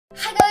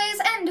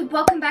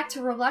Welcome back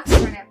to Roblox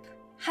Turnip.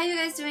 How you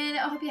guys doing?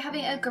 I hope you're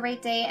having a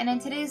great day, and in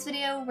today's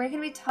video, we're going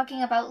to be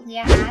talking about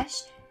Leah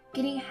Ashe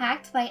getting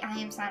hacked by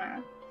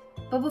IamSanna.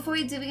 But before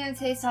we do begin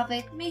today's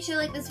topic, make sure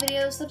you like this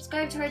video,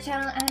 subscribe to our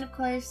channel, and of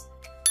course,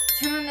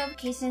 turn on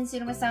notifications so you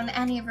don't miss out on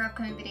any of our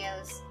upcoming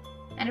videos.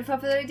 And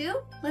without further ado,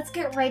 let's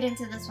get right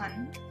into this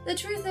one. The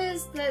truth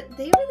is that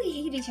they really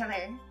hate each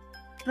other.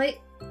 But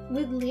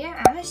would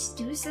Leah Ashe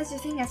do such a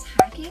thing as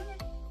hacking?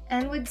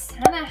 And would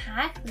Sanna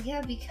hack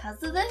Leah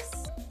because of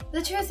this?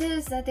 The truth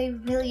is that they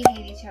really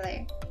hate each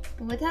other.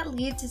 But would that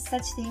lead to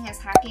such thing as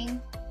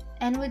hacking?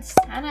 And would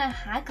Sanna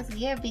hack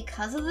Leah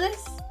because of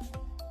this?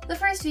 The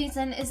first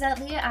reason is that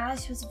Leah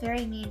Ashe was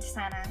very mean to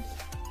Sanna.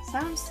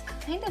 Sounds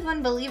kind of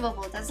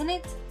unbelievable, doesn't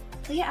it?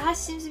 Leah Ashe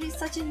seems to be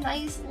such a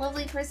nice,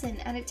 lovely person,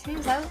 and it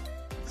turns out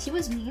she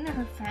was mean to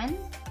her friend?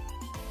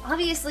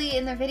 Obviously,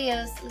 in their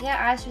videos, Leah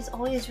Ashe was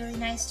always really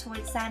nice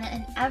towards Sanna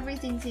and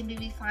everything seemed to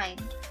be fine.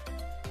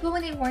 But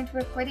when they weren't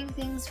recording,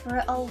 things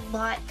were a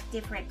lot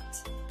different.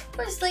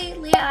 Firstly,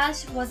 Leah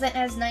Ashe wasn't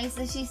as nice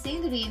as she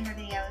seemed to be in her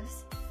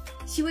videos.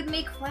 She would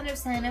make fun of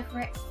Sanna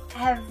for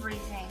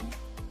everything.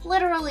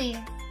 Literally.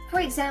 For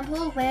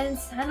example, when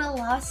Sanna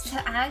lost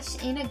to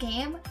Ashe in a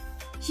game,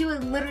 she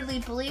would literally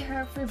bully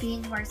her for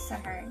being worse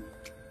than her.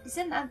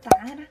 Isn't that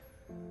bad?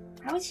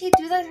 How would she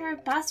do that to her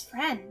best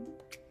friend?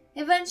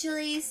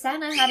 Eventually,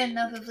 Sanna had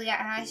enough of Leah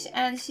Ashe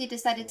and she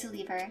decided to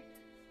leave her.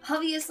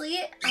 Obviously,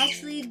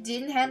 Ashley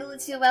didn't handle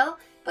it too well,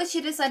 but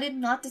she decided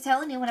not to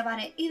tell anyone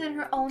about it, even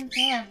her own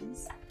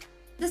fans.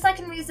 The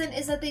second reason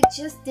is that they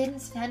just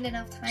didn't spend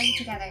enough time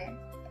together.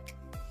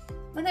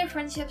 When their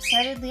friendship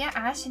started, Leah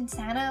Ashe and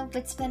Sanna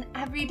would spend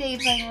every day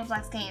playing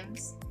Roblox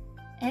games,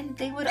 and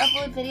they would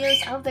upload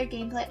videos of their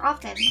gameplay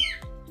often.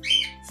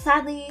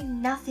 Sadly,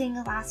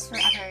 nothing lasts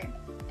forever,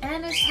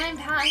 and as time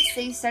passed,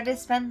 they started to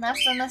spend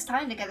less and less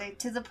time together,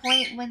 to the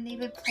point when they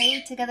would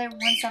play together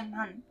once a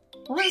month.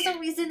 What was the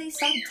reason they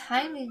stopped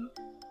timing?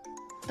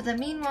 But the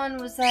main one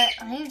was that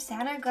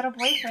IamSanna got a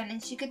boyfriend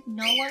and she could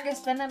no longer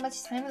spend that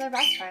much time with her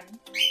best friend.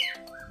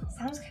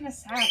 Sounds kinda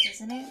sad,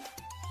 doesn't it?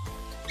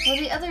 Well,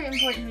 the other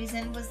important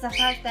reason was the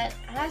fact that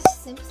Ashe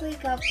simply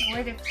got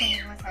bored of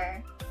playing with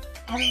her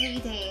every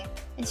day,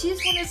 and she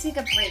just wanted to take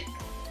a break.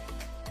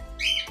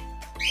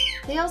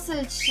 They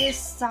also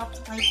just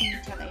stopped liking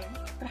each other.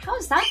 But how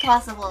is that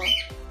possible?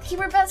 They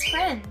were best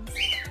friends.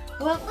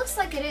 Well, it looks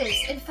like it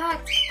is. In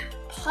fact,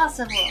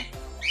 possible.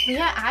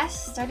 Leah Ashe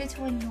started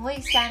to annoy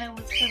Sanna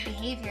with her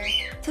behavior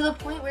to the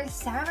point where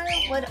Sanna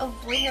would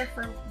avoid her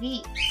for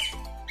weeks.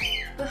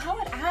 But how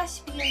would Ashe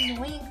be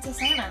annoying to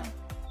Sanna?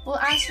 Well,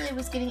 Ashley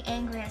was getting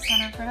angry at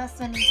Sanna for not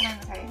spending time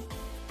with her,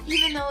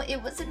 even though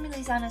it wasn't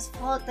really Sanna's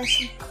fault that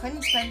she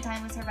couldn't spend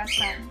time with her best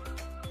friend.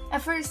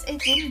 At first,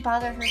 it didn't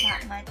bother her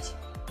that much.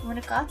 But when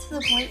it got to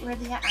the point where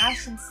Leah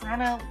Ashe and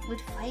Sanna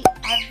would fight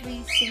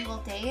every single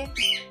day,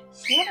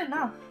 she had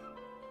enough.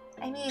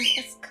 I mean,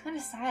 it's kind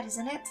of sad,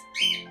 isn't it?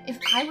 If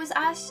I was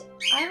Ashe,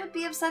 I would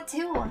be upset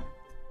too.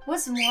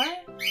 What's more,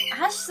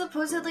 Ashe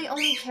supposedly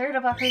only cared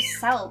about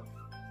herself.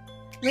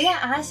 Leah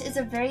Ashe is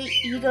a very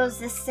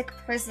egoistic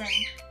person,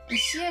 and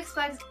she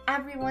expects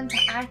everyone to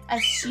act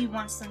as she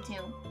wants them to.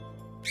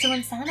 So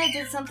when Sanna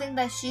did something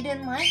that she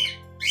didn't like,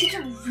 she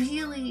got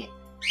really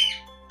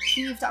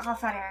peeved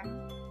off at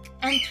her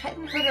and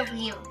threatened her to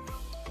leave.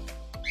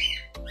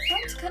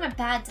 Sounds kind of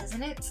bad,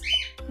 doesn't it?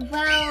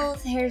 Well,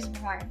 there's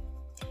more.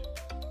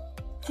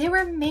 There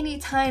were many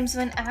times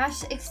when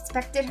Ashe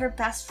expected her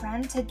best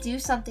friend to do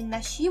something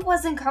that she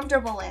wasn't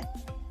comfortable with.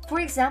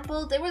 For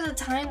example, there was a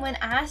time when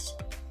Ashe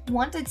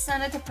wanted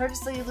Sanna to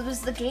purposely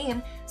lose the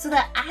game so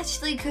that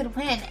Ashley could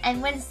win,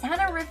 and when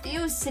Sanna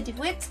refused to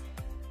do it,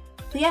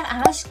 Leah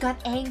Ashe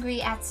got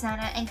angry at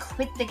Sanna and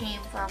quit the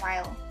game for a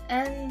while.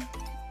 And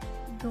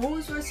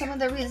those were some of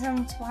the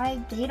reasons why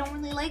they don't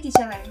really like each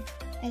other.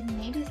 And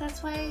maybe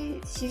that's why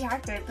she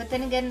hacked her, but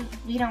then again,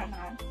 we don't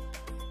know.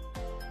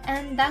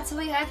 And that's all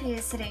we have for you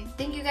today.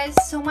 Thank you guys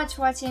so much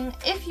for watching.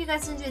 If you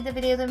guys enjoyed the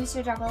video, then be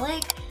sure to drop a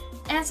like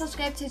and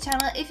subscribe to the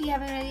channel if you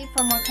haven't already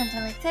for more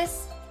content like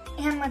this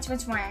and much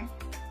more.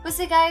 We'll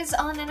see you guys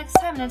on the next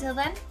time, and until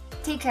then,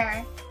 take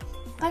care.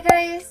 Bye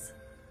guys!